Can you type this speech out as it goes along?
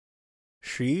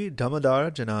Sri Damodara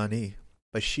Janani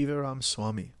by Shivaram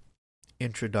Swami.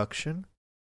 Introduction,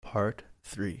 Part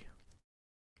 3.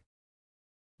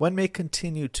 One may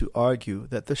continue to argue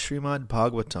that the Srimad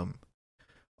Bhagavatam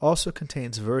also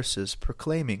contains verses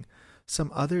proclaiming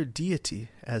some other deity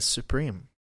as supreme.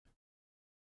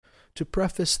 To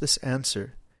preface this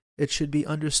answer, it should be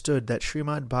understood that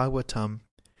Srimad Bhagavatam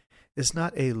is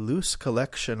not a loose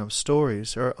collection of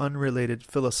stories or unrelated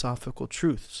philosophical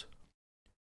truths.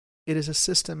 It is a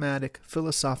systematic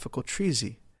philosophical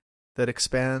treatise that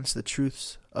expands the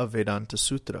truths of Vedanta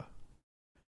Sutra.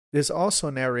 It is also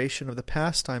a narration of the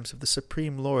pastimes of the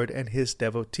Supreme Lord and his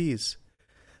devotees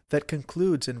that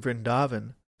concludes in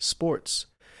Vrindavan sports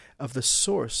of the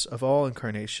source of all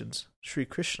incarnations, Sri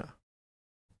Krishna.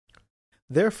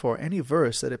 Therefore, any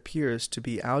verse that appears to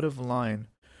be out of line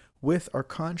with or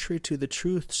contrary to the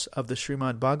truths of the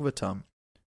Srimad Bhagavatam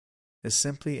is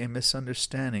simply a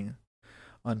misunderstanding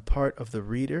on part of the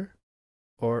reader,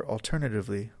 or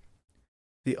alternatively,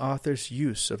 the author's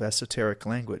use of esoteric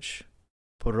language,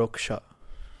 paroksha.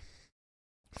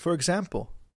 For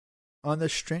example, on the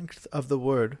strength of the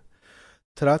word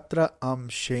tratra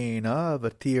amshena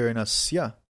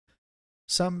vatirnasya,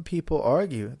 some people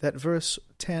argue that verse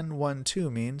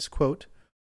 10.1.2 means, quote,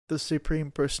 the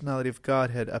Supreme Personality of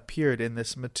Godhead appeared in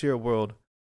this material world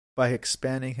by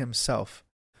expanding himself,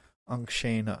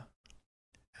 amshena,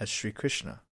 as Sri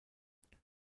Krishna.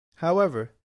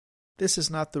 However, this is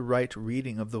not the right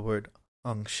reading of the word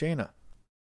amshena,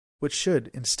 which should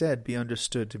instead be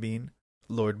understood to mean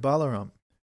Lord Balaram.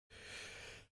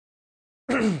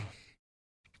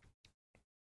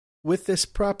 With this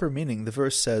proper meaning, the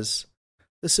verse says,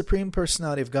 the Supreme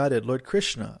Personality of Godhead, Lord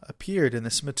Krishna, appeared in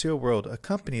this material world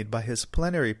accompanied by his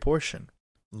plenary portion,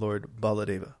 Lord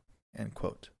Baladeva. End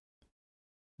quote.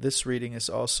 This reading is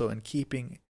also in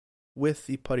keeping with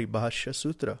the Paribhashya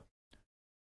Sutra.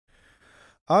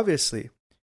 Obviously,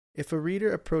 if a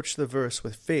reader approached the verse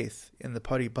with faith in the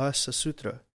Paribhashya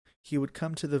Sutra, he would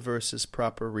come to the verse's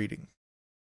proper reading.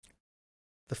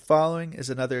 The following is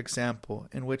another example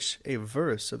in which a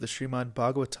verse of the Srimad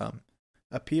Bhagavatam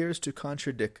appears to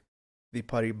contradict the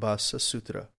Paribhashya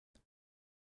Sutra.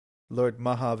 Lord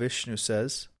Mahavishnu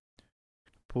says,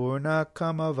 Purna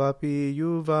kamavapi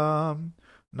yuvam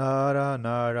nara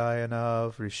narayana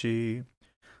vrishi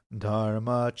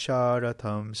dharma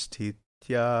charatam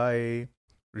sthityai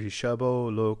rishabho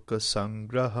loka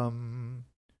sangraham.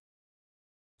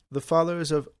 The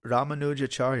followers of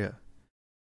Ramanujacharya,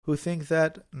 who think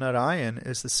that Narayan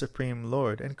is the Supreme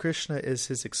Lord and Krishna is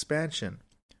his expansion,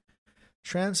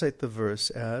 translate the verse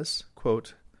as,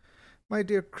 quote, my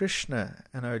dear Krishna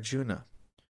and Arjuna,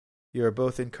 you are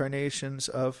both incarnations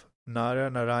of Nara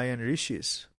Narayan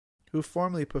Rishis, who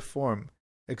formally perform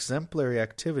exemplary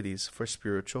activities for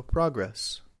spiritual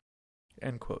progress.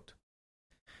 End quote.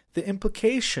 The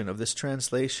implication of this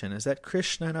translation is that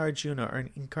Krishna and Arjuna are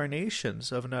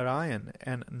incarnations of Narayan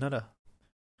and Nara,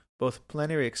 both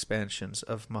plenary expansions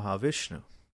of Mahavishnu.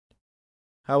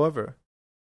 However,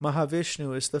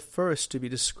 Mahavishnu is the first to be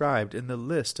described in the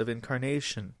list of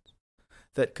incarnations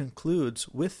that concludes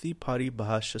with the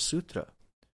Paribhashya Sutra.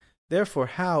 Therefore,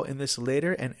 how in this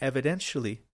later and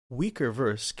evidentially weaker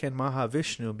verse can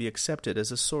Mahavishnu be accepted as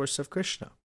a source of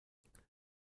Krishna?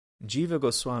 Jiva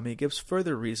Goswami gives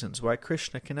further reasons why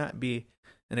Krishna cannot be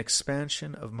an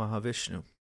expansion of Mahavishnu.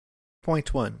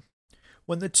 Point 1.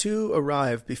 When the two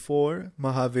arrived before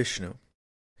Mahavishnu,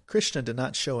 Krishna did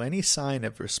not show any sign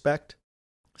of respect,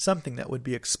 something that would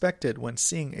be expected when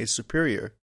seeing a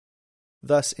superior,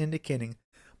 thus indicating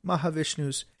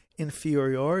Mahavishnu's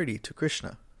inferiority to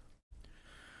Krishna.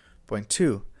 Point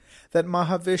 2. That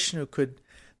Mahavishnu could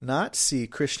not see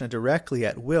Krishna directly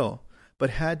at will, but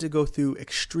had to go through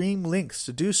extreme lengths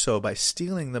to do so by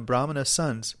stealing the Brahmana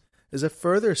sons, is a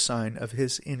further sign of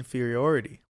his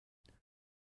inferiority.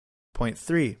 Point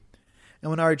 3. And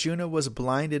when Arjuna was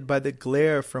blinded by the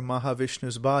glare from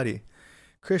Mahavishnu's body,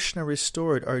 Krishna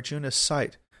restored Arjuna's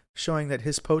sight, showing that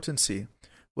his potency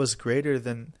was greater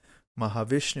than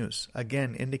Mahavishnu's,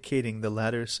 again indicating the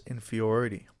latter's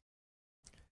inferiority.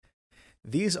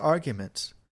 These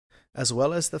arguments, as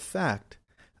well as the fact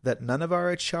that none of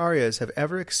our acharyas have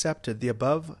ever accepted the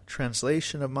above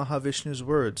translation of Mahavishnu's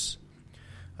words,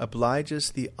 obliges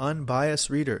the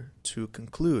unbiased reader to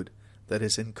conclude that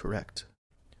is incorrect.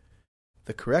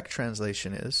 The correct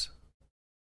translation is,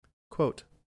 quote,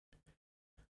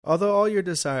 although all your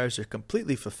desires are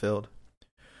completely fulfilled,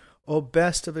 O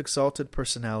best of exalted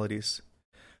personalities,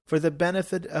 for the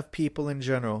benefit of people in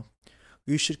general,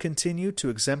 you should continue to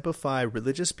exemplify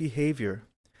religious behavior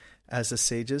as the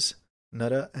sages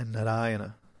Nara and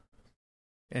Narayana.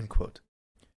 End quote.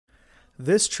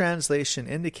 This translation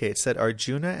indicates that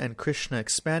Arjuna and Krishna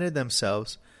expanded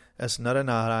themselves as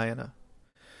Naranarayana,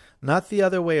 not the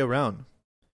other way around.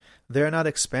 They are not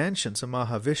expansions of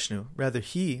Mahavishnu, rather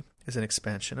he is an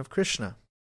expansion of Krishna.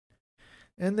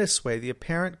 In this way, the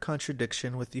apparent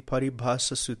contradiction with the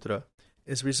Paribhasa Sutra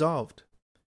is resolved,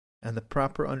 and the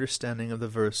proper understanding of the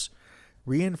verse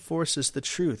reinforces the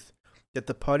truth that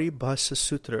the Paribhasa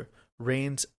Sutra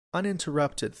reigns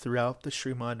uninterrupted throughout the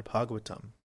Srimad Bhagavatam.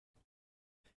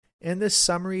 In this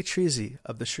summary treatise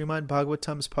of the Srimad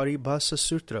Bhagavatam's Paribhasa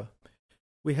Sutra,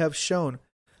 we have shown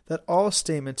that all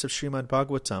statements of Srimad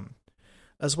Bhagavatam,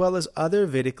 as well as other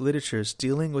Vedic literatures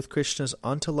dealing with Krishna's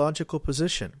ontological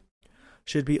position,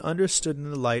 should be understood in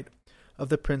the light of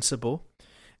the principle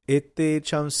Itte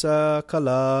chamsa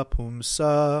kala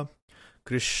pumsa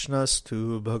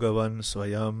Krishnastu Bhagavan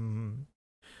Swayam.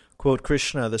 Quote,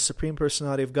 Krishna, the Supreme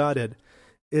Personality of Godhead,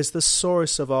 is the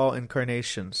source of all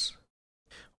incarnations.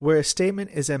 Where a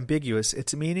statement is ambiguous,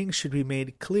 its meaning should be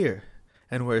made clear,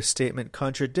 and where a statement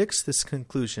contradicts this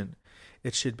conclusion,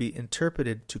 it should be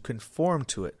interpreted to conform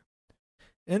to it.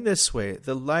 In this way,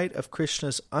 the light of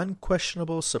Krishna's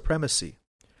unquestionable supremacy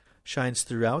shines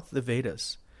throughout the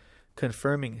Vedas,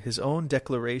 confirming his own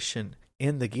declaration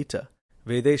in the Gita,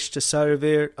 Vedeshta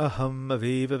sarver aham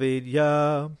aveva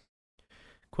vedya.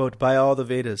 Quote, by all the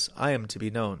Vedas, I am to be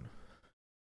known.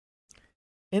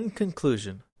 In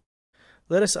conclusion,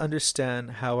 let us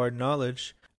understand how our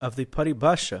knowledge of the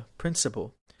Paribhasha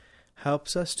principle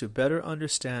helps us to better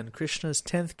understand Krishna's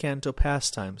 10th canto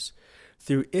pastimes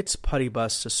through its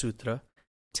Paribhasa Sutra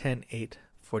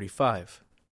 10.8.45.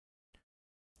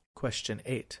 Question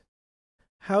 8.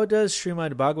 How does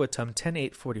Srimad Bhagavatam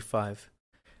 10.8.45,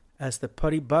 as the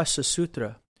Paribhasa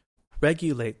Sutra,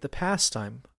 regulate the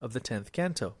pastime of the 10th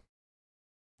canto?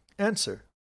 Answer.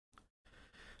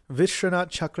 Vishwanath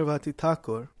Chakravarti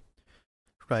Thakur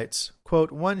writes,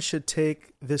 quote, one should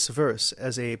take this verse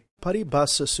as a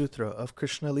Paribhasa Sutra of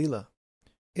Krishna Lila.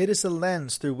 It is the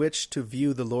lens through which to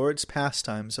view the Lord's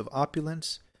pastimes of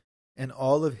opulence in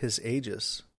all of his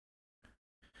ages,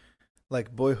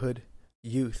 like boyhood,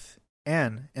 youth,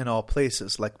 and in all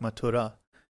places like Mathura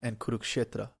and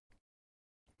Kurukshetra.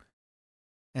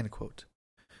 End quote.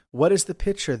 What is the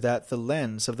picture that the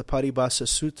lens of the Paribhasa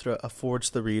Sutra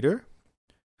affords the reader?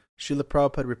 Srila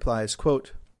Prabhupada replies,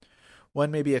 quote, one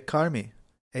may be a karmi,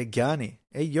 a jnani,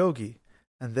 a yogi,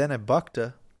 and then a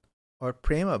bhakta or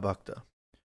prema bhakta.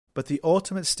 But the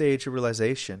ultimate stage of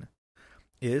realization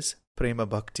is prema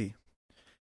bhakti,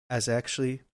 as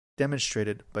actually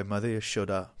demonstrated by Mother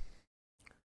Yashoda.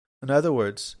 In other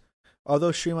words,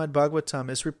 although Srimad Bhagavatam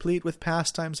is replete with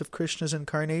pastimes of Krishna's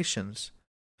incarnations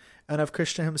and of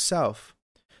Krishna himself,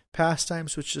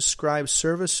 pastimes which describe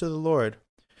service to the Lord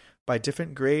by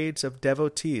different grades of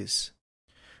devotees,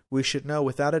 we should know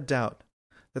without a doubt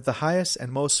that the highest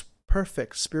and most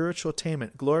perfect spiritual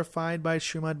attainment glorified by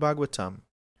Srimad Bhagavatam,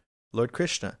 Lord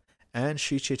Krishna, and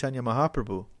Sri Chaitanya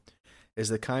Mahaprabhu, is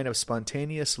the kind of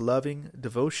spontaneous loving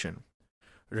devotion,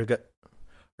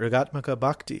 Ragatmaka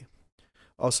Bhakti,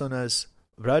 also known as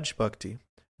Vraj Bhakti,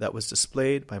 that was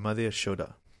displayed by Mother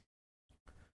Yashoda.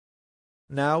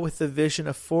 Now, with the vision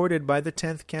afforded by the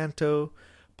 10th canto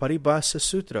Paribhasa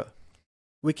Sutra,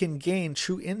 we can gain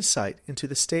true insight into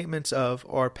the statements of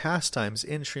or pastimes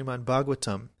in Srimad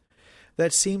Bhagavatam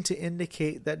that seem to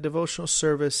indicate that devotional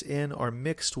service in or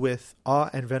mixed with awe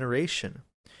and veneration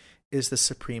is the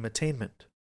supreme attainment.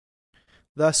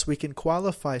 Thus, we can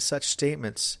qualify such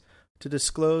statements to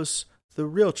disclose the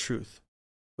real truth,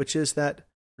 which is that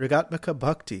Ragatmaka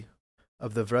Bhakti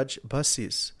of the Vraj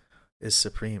Basis is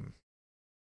supreme.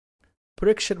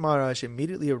 Parikshit Maharaj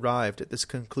immediately arrived at this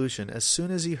conclusion as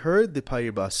soon as he heard the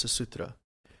Paribhasa Sutra.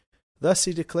 Thus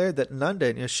he declared that Nanda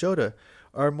and Yashoda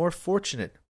are more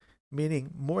fortunate, meaning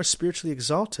more spiritually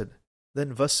exalted,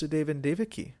 than Vasudeva and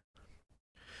Devaki,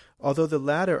 although the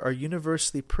latter are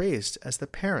universally praised as the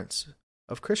parents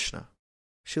of Krishna.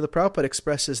 Srila Prabhupada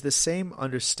expresses the same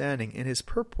understanding in his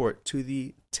purport to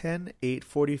the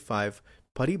 10.8.45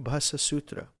 Paribhasa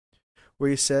Sutra,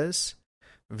 where he says,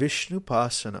 Vishnu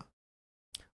Pasana,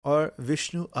 or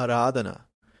Vishnu Aradhana,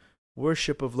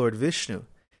 worship of Lord Vishnu,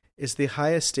 is the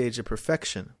highest stage of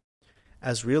perfection,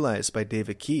 as realized by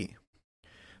Devaki.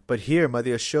 But here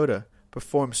Mother Yashoda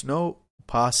performs no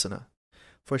upasana,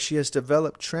 for she has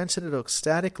developed transcendental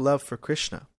ecstatic love for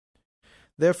Krishna.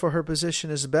 Therefore her position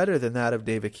is better than that of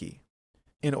Devaki.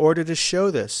 In order to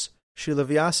show this, Srila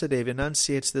Vyasadeva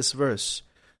enunciates this verse,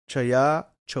 Chaya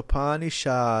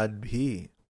Chopanishadbhi,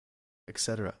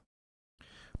 etc.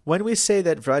 When we say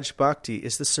that Vraj Bhakti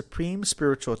is the supreme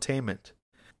spiritual attainment,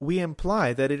 we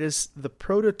imply that it is the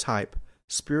prototype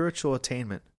spiritual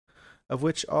attainment, of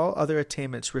which all other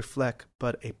attainments reflect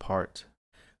but a part.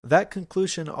 That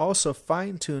conclusion also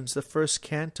fine-tunes the first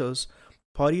canto's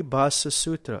Paribhasa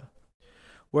Sutra,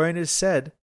 wherein it is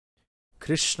said,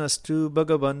 Krishnastu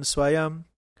Bhagavan Swayam,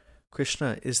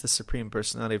 Krishna is the Supreme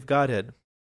Personality of Godhead.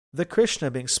 The Krishna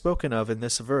being spoken of in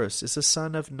this verse is the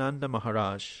son of Nanda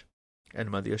Maharaj and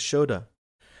Mother Yashoda,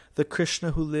 the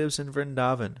Krishna who lives in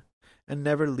Vrindavan and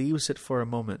never leaves it for a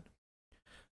moment.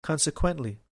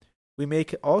 Consequently, we may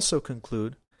also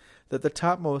conclude that the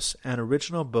topmost and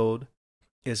original abode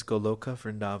is Goloka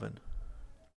Vrindavan.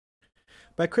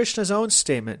 By Krishna's own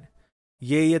statement,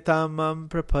 Ye yatamam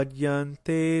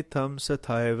prapadyante tam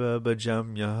sataiva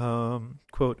bhajamyaham,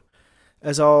 quote,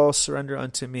 as all surrender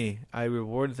unto me, I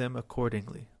reward them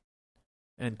accordingly.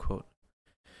 End quote.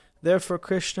 Therefore,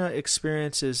 Krishna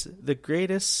experiences the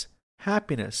greatest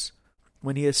happiness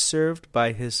when he is served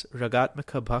by his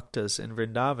Ragatmaka Bhaktas in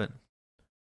Vrindavan.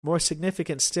 More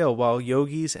significant still, while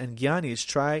yogis and jnanis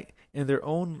try in their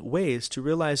own ways to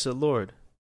realize the Lord,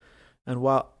 and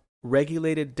while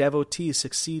regulated devotees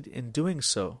succeed in doing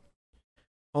so,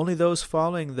 only those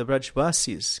following the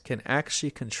Brajbasis can actually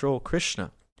control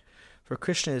Krishna, for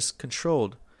Krishna is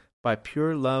controlled by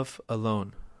pure love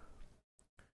alone.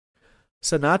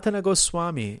 Sanatana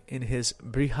Goswami, in his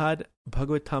Brihad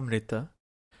Bhagavatamrita,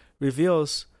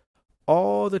 reveals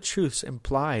all the truths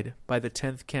implied by the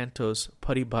 10th canto's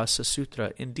Paribhasa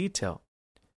Sutra in detail.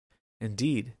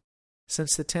 Indeed,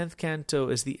 since the 10th canto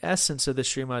is the essence of the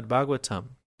Srimad Bhagavatam,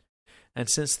 and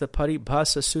since the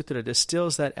Paribhasa Sutra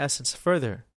distills that essence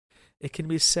further, it can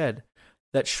be said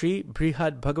that Sri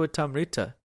Brihad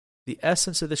Bhagavatamrita, the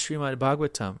essence of the Srimad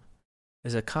Bhagavatam,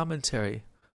 is a commentary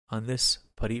on this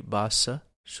Paribhasa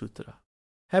Sutra.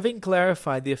 Having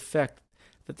clarified the effect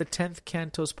that the 10th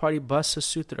canto's Paribhasa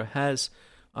Sutra has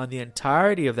on the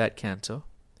entirety of that canto,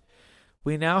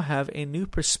 we now have a new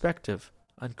perspective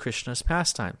on Krishna's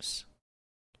pastimes.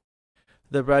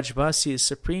 The Brajbasi's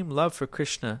supreme love for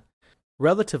Krishna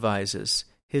relativizes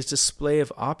his display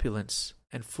of opulence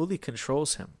and fully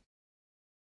controls him.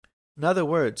 In other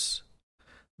words,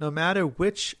 no matter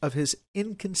which of his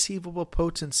inconceivable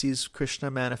potencies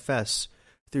Krishna manifests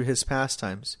through his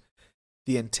pastimes,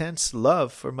 the intense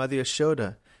love for Mother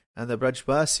Yashoda and the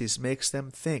Brajbasis makes them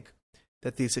think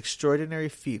that these extraordinary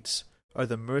feats are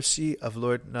the mercy of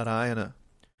Lord Narayana,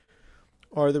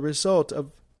 or the result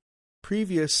of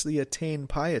previously attained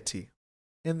piety.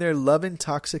 In their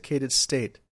love-intoxicated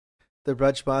state, the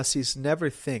Brajbasis never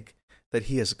think that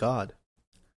he is God.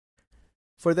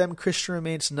 For them, Krishna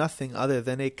remains nothing other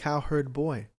than a cowherd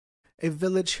boy, a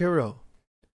village hero.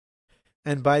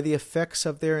 And by the effects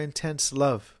of their intense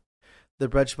love, the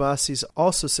Brajbasis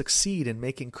also succeed in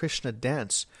making Krishna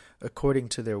dance according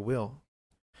to their will,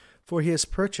 for he is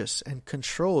purchased and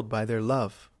controlled by their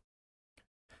love.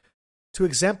 To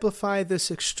exemplify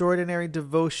this extraordinary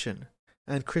devotion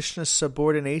and Krishna's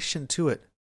subordination to it,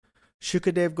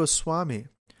 Shukadev Goswami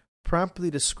promptly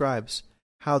describes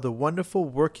how the wonderful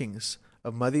workings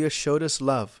of Mother Yashoda's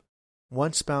love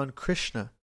once bound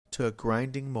Krishna to a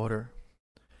grinding motor.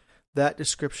 That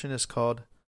description is called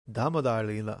Damodar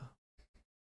Leela.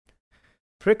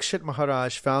 Parikshit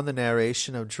Maharaj found the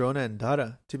narration of Drona and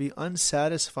Dara to be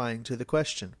unsatisfying to the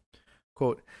question,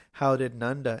 quote, how did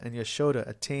Nanda and Yashoda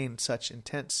attain such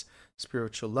intense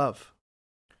spiritual love?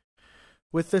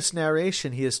 With this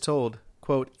narration he is told,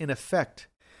 quote, in effect,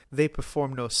 they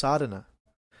perform no sadhana,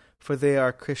 for they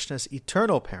are Krishna's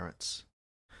eternal parents,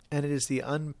 and it is the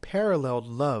unparalleled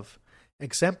love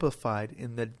exemplified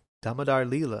in the Damodar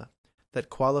Leela that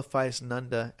qualifies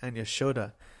Nanda and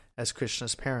Yashoda as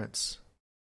Krishna's parents.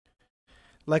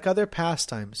 Like other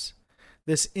pastimes,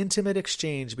 this intimate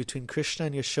exchange between Krishna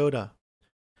and Yashoda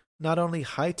not only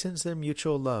heightens their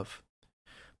mutual love,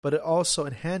 but it also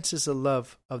enhances the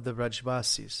love of the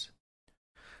Brajbasis.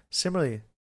 Similarly,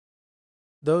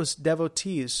 those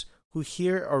devotees who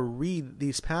hear or read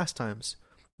these pastimes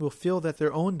will feel that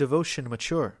their own devotion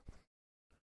mature.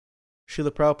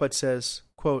 Srila Prabhupada says,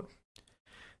 quote,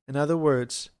 in other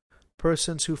words,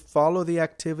 persons who follow the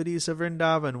activities of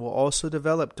Vrindavan will also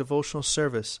develop devotional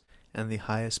service and the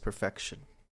highest perfection.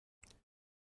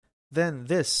 Then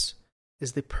this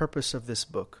is the purpose of this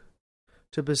book,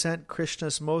 to present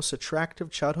Krishna's most attractive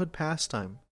childhood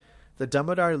pastime, the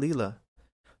Damodar Leela,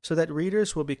 so that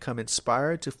readers will become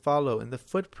inspired to follow in the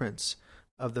footprints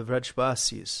of the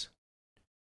Vrajbasis,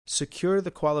 secure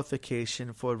the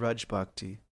qualification for Vraj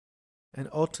Bhakti, and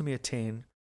ultimately attain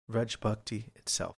Vraj Bhakti itself.